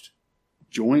Christ.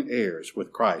 Joint heirs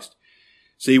with Christ.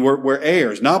 See, we're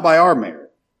heirs, not by our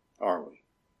merit, are we?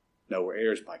 No, we're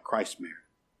heirs by Christ's merit.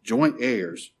 Joint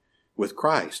heirs with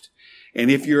Christ. And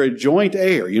if you're a joint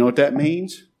heir, you know what that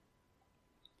means?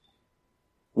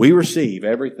 We receive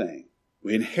everything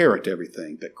We inherit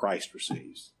everything that Christ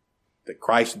receives, that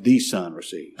Christ the Son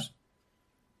receives.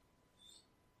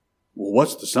 Well,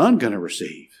 what's the Son going to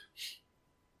receive?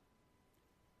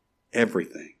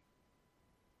 Everything.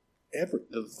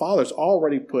 The Father's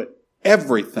already put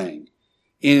everything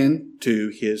into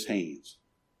His hands.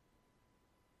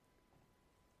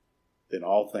 Then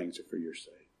all things are for your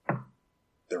sake.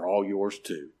 They're all yours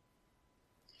too.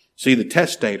 See, the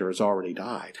testator has already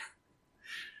died.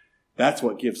 That's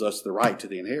what gives us the right to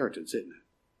the inheritance, isn't it?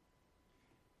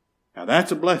 Now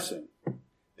that's a blessing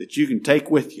that you can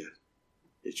take with you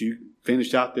as you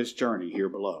finish out this journey here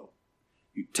below.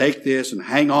 You take this and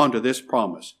hang on to this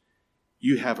promise.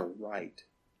 You have a right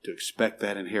to expect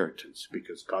that inheritance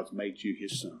because God's made you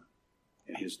His son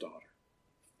and His daughter.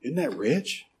 Isn't that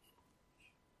rich?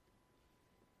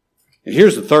 And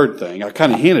here's the third thing. I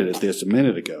kind of hinted at this a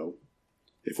minute ago.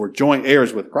 If we're joint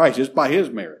heirs with Christ, it's by His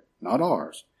merit, not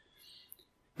ours.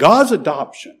 God's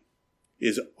adoption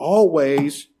is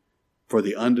always for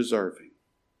the undeserving.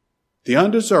 The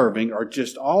undeserving are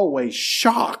just always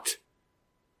shocked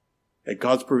at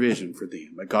God's provision for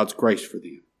them, at God's grace for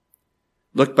them.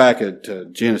 Look back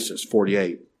at Genesis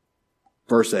 48,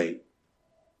 verse 8.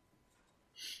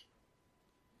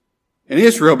 And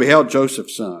Israel beheld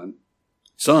Joseph's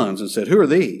sons and said, Who are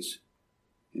these?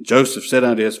 And Joseph said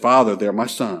unto his father, They are my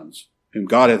sons, whom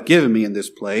God hath given me in this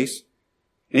place.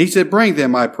 And he said, Bring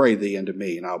them, I pray thee, unto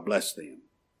me, and I'll bless them.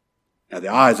 Now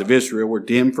the eyes of Israel were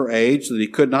dim for age, so that he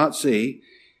could not see.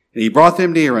 And he brought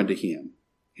them near unto him,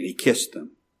 and he kissed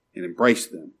them, and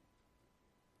embraced them.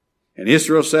 And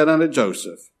Israel said unto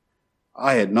Joseph,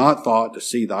 I had not thought to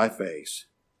see thy face,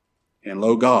 and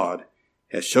lo, God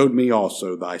has showed me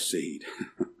also thy seed.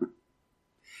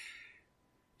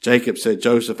 Jacob said,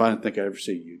 Joseph, I didn't think I'd ever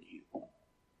see you again.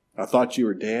 I thought you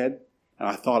were dead, and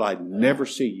I thought I'd never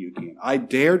see you again. I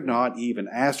dared not even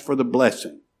ask for the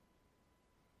blessing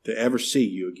to ever see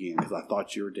you again because I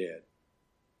thought you were dead.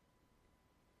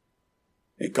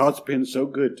 And God's been so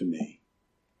good to me.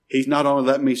 He's not only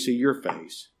let me see your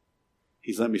face,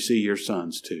 He's let me see your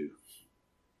sons too.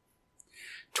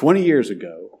 20 years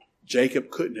ago,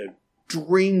 Jacob couldn't have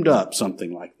dreamed up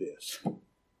something like this.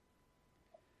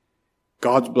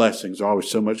 God's blessings are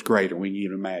always so much greater than we can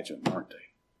even imagine, aren't they?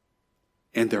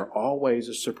 And they're always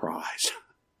a surprise.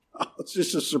 It's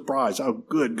just a surprise how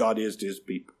good God is to His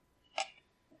people.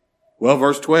 Well,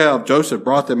 verse 12, Joseph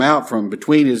brought them out from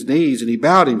between his knees, and he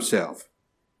bowed himself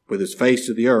with his face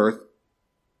to the earth.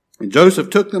 And Joseph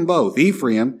took them both,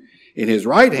 Ephraim in his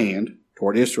right hand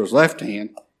toward Israel's left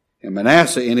hand, and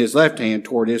Manasseh in his left hand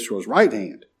toward Israel's right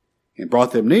hand, and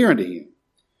brought them near unto him.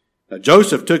 Now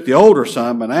Joseph took the older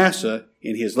son, Manasseh,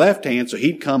 in his left hand, so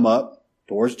he'd come up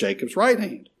towards Jacob's right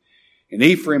hand. And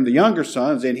Ephraim, the younger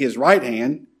son, is in his right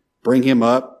hand, bring him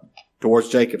up towards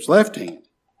Jacob's left hand.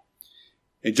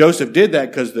 And Joseph did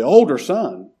that because the older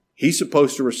son, he's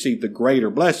supposed to receive the greater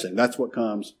blessing. That's what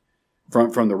comes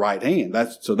from the right hand.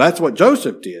 So that's what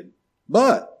Joseph did.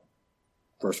 But,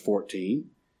 verse 14,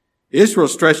 Israel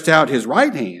stretched out his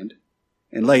right hand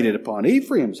and laid it upon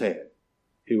Ephraim's head,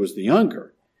 who was the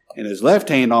younger, and his left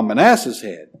hand on Manasseh's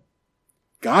head,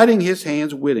 guiding his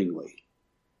hands wittingly.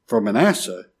 For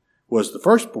Manasseh was the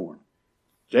firstborn.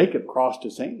 Jacob crossed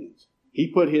his hands. He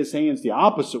put his hands the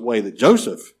opposite way that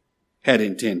Joseph had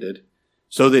intended,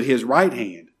 so that his right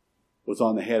hand was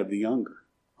on the head of the younger,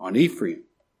 on Ephraim.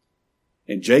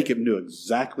 And Jacob knew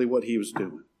exactly what he was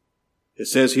doing. It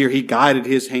says here he guided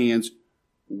his hands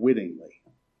wittingly.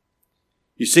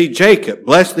 You see, Jacob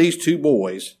blessed these two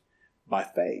boys by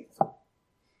faith.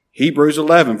 Hebrews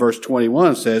 11 verse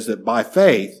 21 says that by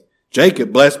faith,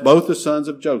 Jacob blessed both the sons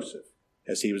of Joseph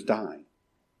as he was dying.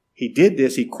 He did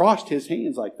this. He crossed his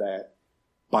hands like that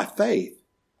by faith.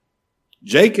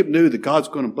 Jacob knew that God's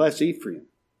going to bless Ephraim.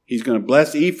 He's going to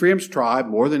bless Ephraim's tribe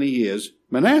more than he is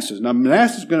Manasseh's. Now,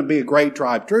 Manasseh's going to be a great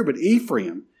tribe, true, but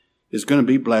Ephraim is going to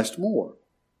be blessed more.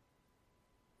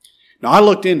 Now, I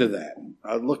looked into that.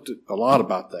 I looked at a lot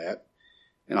about that,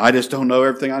 and I just don't know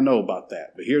everything I know about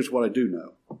that. But here's what I do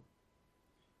know.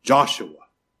 Joshua,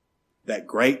 that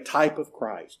great type of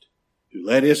Christ, who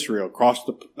led Israel across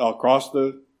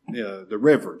the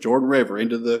river, Jordan River,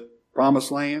 into the promised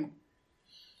land,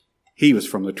 he was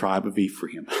from the tribe of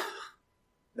Ephraim.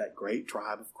 That great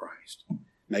tribe of Christ.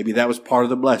 Maybe that was part of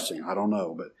the blessing. I don't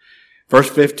know. But verse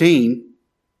 15,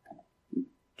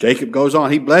 Jacob goes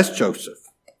on. He blessed Joseph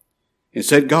and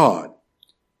said, God,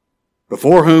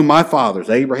 before whom my fathers,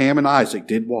 Abraham and Isaac,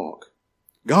 did walk,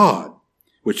 God,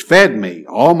 which fed me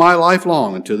all my life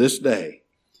long unto this day,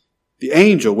 the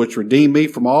angel which redeemed me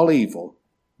from all evil,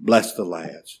 bless the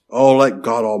lads. Oh, let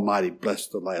God Almighty bless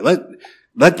the lads. Let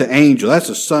Let the angel, that's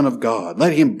the Son of God,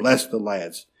 let him bless the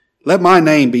lads. Let my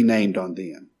name be named on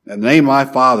them, and the name of my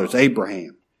fathers,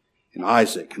 Abraham and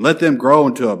Isaac, and let them grow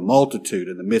into a multitude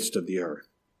in the midst of the earth.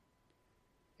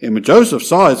 And when Joseph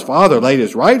saw his father laid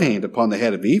his right hand upon the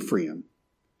head of Ephraim,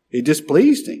 it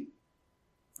displeased him.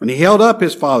 And he held up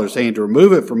his father's hand to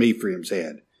remove it from Ephraim's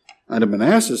head unto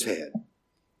Manasseh's head.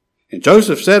 And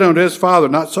Joseph said unto his father,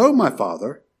 Not so, my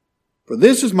father, for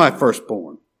this is my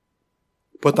firstborn.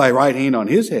 Put thy right hand on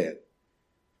his head.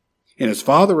 And his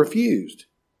father refused,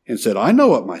 and said, I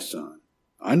know it, my son.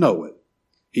 I know it.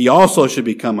 He also should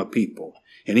become a people,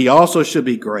 and he also should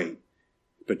be great.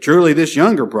 But truly this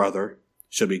younger brother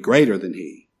shall be greater than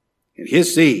he, and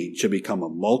his seed shall become a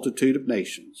multitude of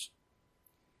nations.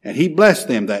 And he blessed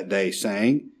them that day,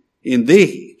 saying, In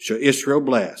thee shall Israel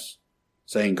bless,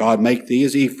 saying, God make thee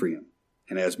as Ephraim,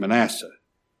 and as Manasseh.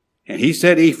 And he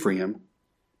set Ephraim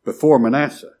before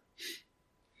Manasseh.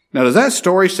 Now, does that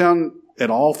story sound at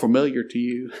all familiar to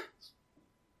you?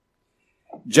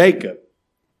 Jacob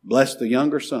blessed the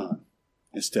younger son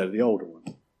instead of the older one.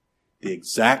 The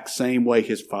exact same way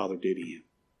his father did him.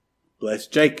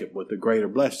 Blessed Jacob with the greater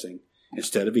blessing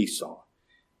instead of Esau.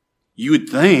 You would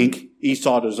think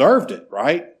Esau deserved it,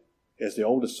 right? As the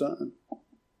oldest son.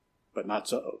 But not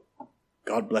so.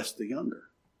 God blessed the younger.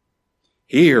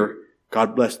 Here,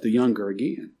 God blessed the younger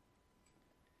again.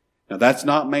 Now, that's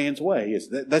not man's way.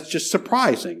 That's just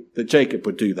surprising that Jacob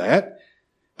would do that.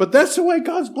 But that's the way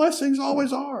God's blessings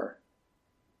always are.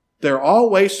 They're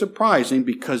always surprising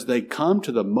because they come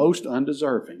to the most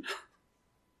undeserving.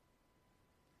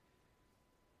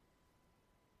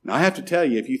 Now, I have to tell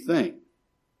you, if you think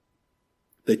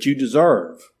that you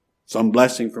deserve some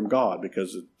blessing from God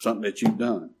because of something that you've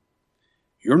done,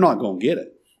 you're not going to get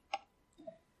it.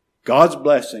 God's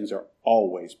blessings are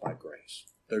always by grace.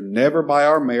 They're never by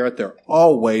our merit. They're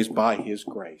always by His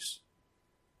grace.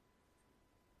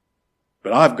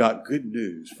 But I've got good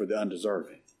news for the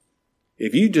undeserving.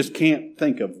 If you just can't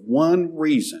think of one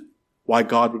reason why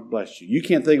God would bless you, you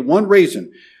can't think of one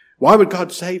reason, why would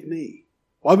God save me?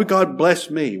 Why would God bless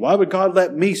me? Why would God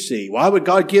let me see? Why would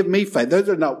God give me faith? There's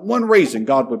not one reason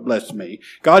God would bless me.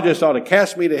 God just ought to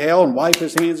cast me to hell and wipe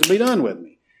His hands and be done with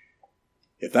me.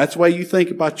 If that's the way you think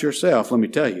about yourself, let me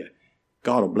tell you,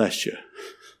 God will bless you.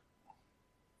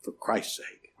 For Christ's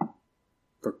sake.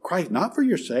 For Christ, not for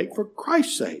your sake, for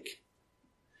Christ's sake.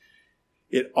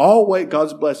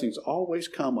 God's blessings always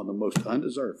come on the most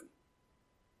undeserving.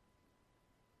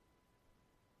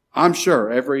 I'm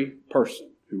sure every person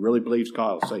who really believes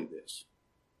God will say this.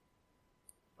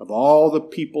 Of all the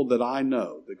people that I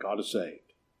know that God has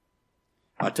saved,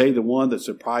 I tell you the one that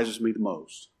surprises me the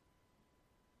most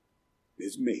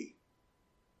is me.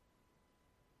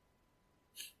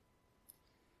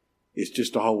 It's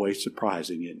just always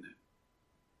surprising, isn't it?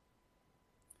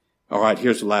 All right,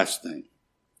 here's the last thing.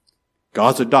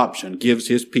 God's adoption gives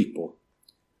His people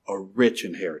a rich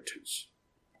inheritance.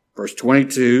 Verse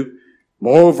 22,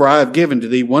 Moreover, I have given to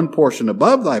thee one portion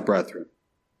above thy brethren,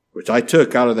 which I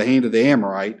took out of the hand of the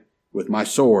Amorite with my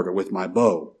sword or with my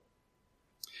bow.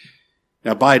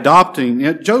 Now, by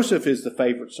adopting, Joseph is the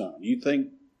favorite son. You'd think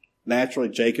naturally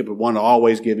Jacob would want to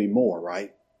always give him more,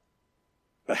 right?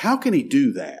 But how can he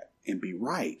do that and be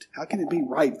right? How can it be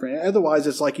right for him? Otherwise,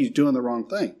 it's like he's doing the wrong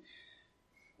thing.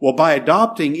 Well, by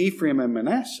adopting Ephraim and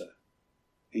Manasseh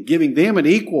and giving them an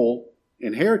equal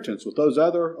inheritance with those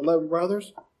other 11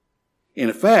 brothers, in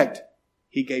effect,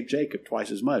 he gave Jacob twice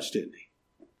as much, didn't he?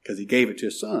 Because he gave it to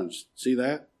his sons. See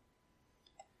that?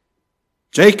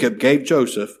 Jacob gave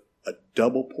Joseph a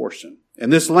double portion.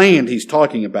 And this land he's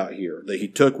talking about here, that he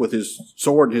took with his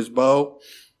sword and his bow,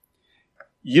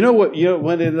 you know what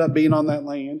ended up being on that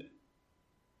land?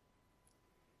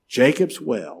 Jacob's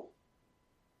well,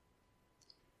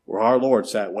 where our Lord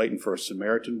sat waiting for a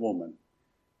Samaritan woman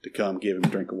to come give him a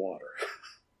drink of water.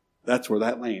 That's where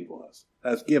that land was.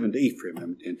 That's given to Ephraim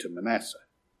and to Manasseh.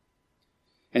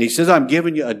 And he says, I'm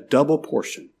giving you a double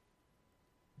portion.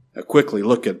 Now quickly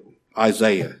look at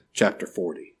Isaiah chapter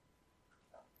 40.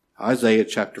 Isaiah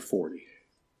chapter 40.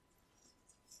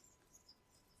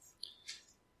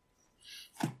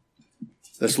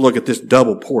 Let's look at this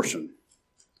double portion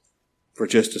for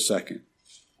just a second.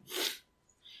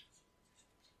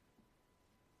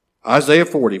 Isaiah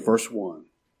 40, verse 1.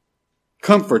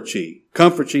 Comfort ye,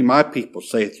 my people,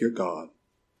 saith your God.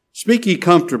 Speak ye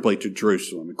comfortably to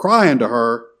Jerusalem, and cry unto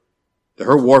her that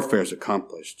her warfare is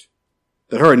accomplished,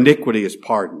 that her iniquity is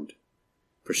pardoned.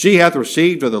 For she hath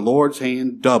received of the Lord's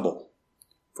hand double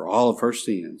for all of her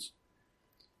sins.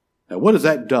 Now, what does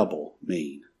that double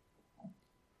mean?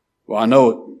 Well, I know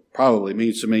it probably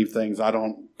means so many things I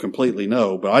don't completely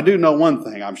know, but I do know one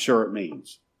thing I'm sure it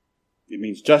means. It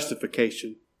means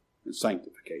justification and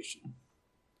sanctification.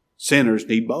 Sinners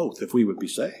need both if we would be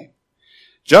saved.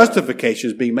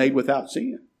 Justification is being made without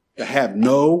sin. To have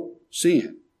no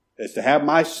sin. It's to have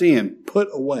my sin put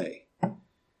away. And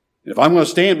if I'm going to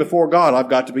stand before God, I've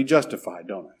got to be justified,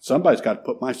 don't I? Somebody's got to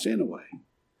put my sin away.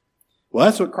 Well,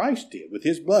 that's what Christ did. With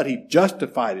his blood, he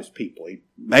justified his people. He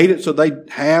made it so they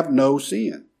have no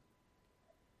sin.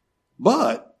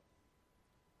 But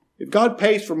if God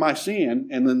pays for my sin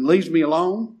and then leaves me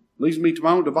alone, leaves me to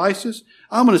my own devices,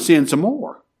 I'm going to sin some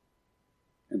more.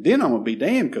 And then I'm going to be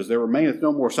damned because there remaineth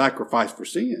no more sacrifice for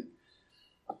sin.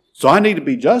 So I need to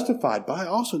be justified, but I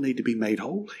also need to be made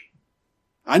holy.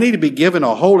 I need to be given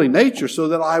a holy nature so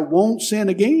that I won't sin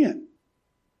again.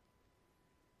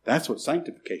 That's what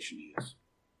sanctification is.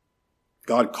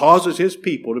 God causes his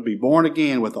people to be born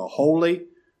again with a holy,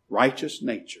 righteous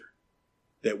nature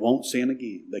that won't sin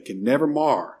again, that can never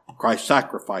mar Christ's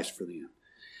sacrifice for them.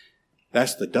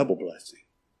 That's the double blessing.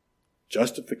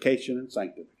 Justification and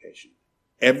sanctification.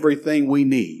 Everything we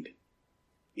need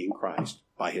in Christ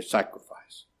by his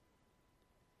sacrifice.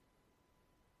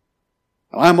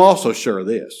 And I'm also sure of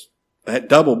this. That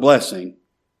double blessing,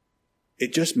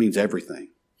 it just means everything.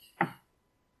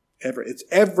 It's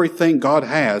everything God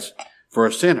has for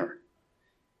a sinner.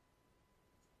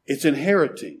 It's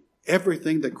inheriting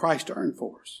everything that Christ earned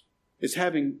for us. It's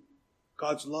having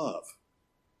God's love.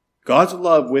 God's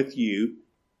love with you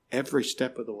every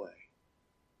step of the way.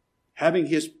 Having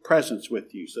his presence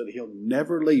with you so that he'll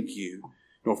never leave you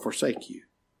nor forsake you.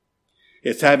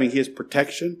 It's having his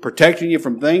protection, protecting you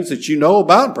from things that you know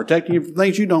about and protecting you from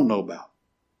things you don't know about.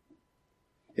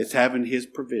 It's having his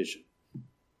provision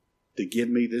to give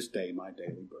me this day my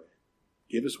daily bread.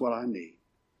 Give us what I need.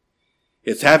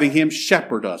 It's having him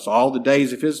shepherd us all the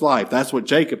days of his life. That's what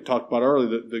Jacob talked about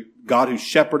earlier, the God who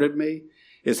shepherded me.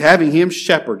 It's having him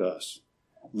shepherd us,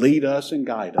 lead us and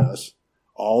guide us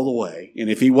all the way. And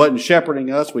if he wasn't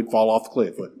shepherding us, we'd fall off the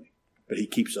cliff, wouldn't we? But he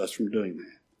keeps us from doing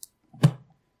that.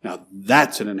 Now,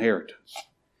 that's an inheritance.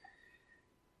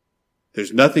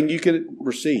 There's nothing you can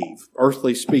receive,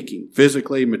 earthly speaking,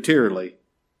 physically, materially,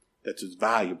 that's as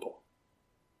valuable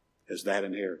as that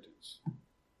inheritance.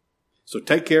 So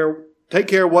take care of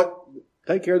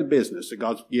the business that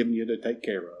God's given you to take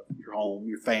care of. Your home,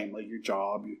 your family, your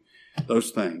job, those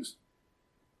things.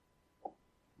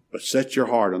 But set your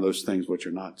heart on those things which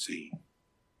are not seen.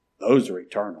 Those are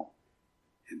eternal.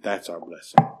 And that's our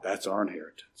blessing. That's our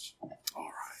inheritance. All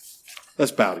right.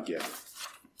 Let's bow together.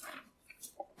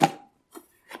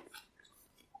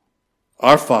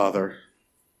 Our Father,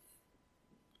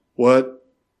 what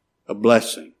a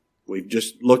blessing. We've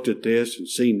just looked at this and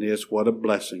seen this. What a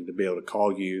blessing to be able to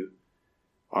call you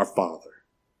our Father.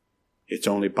 It's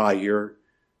only by your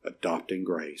adopting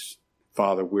grace.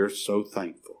 Father, we're so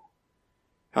thankful.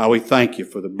 How we thank you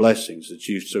for the blessings that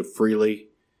you've so freely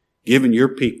given your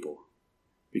people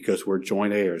because we're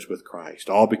joint heirs with Christ.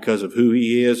 All because of who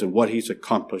he is and what he's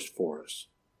accomplished for us.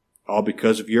 All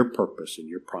because of your purpose and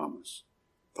your promise.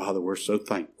 Father, we're so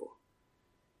thankful.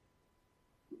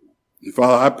 And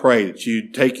Father, I pray that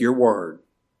you'd take your word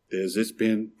as it's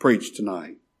been preached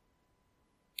tonight.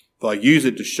 Father, use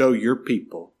it to show your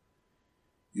people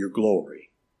your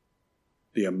glory.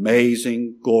 The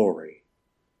amazing glory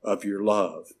of your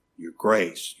love, your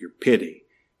grace, your pity,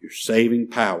 your saving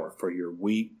power for your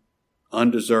weak,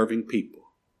 undeserving people.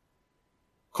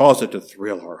 Cause it to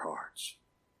thrill our hearts.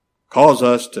 Cause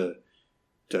us to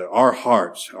our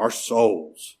hearts, our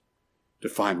souls, to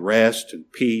find rest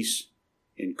and peace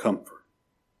and comfort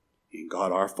in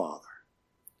God our Father.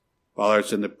 Father,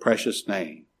 it's in the precious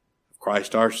name of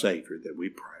Christ our Savior that we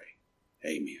pray.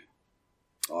 Amen.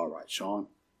 All right, Sean.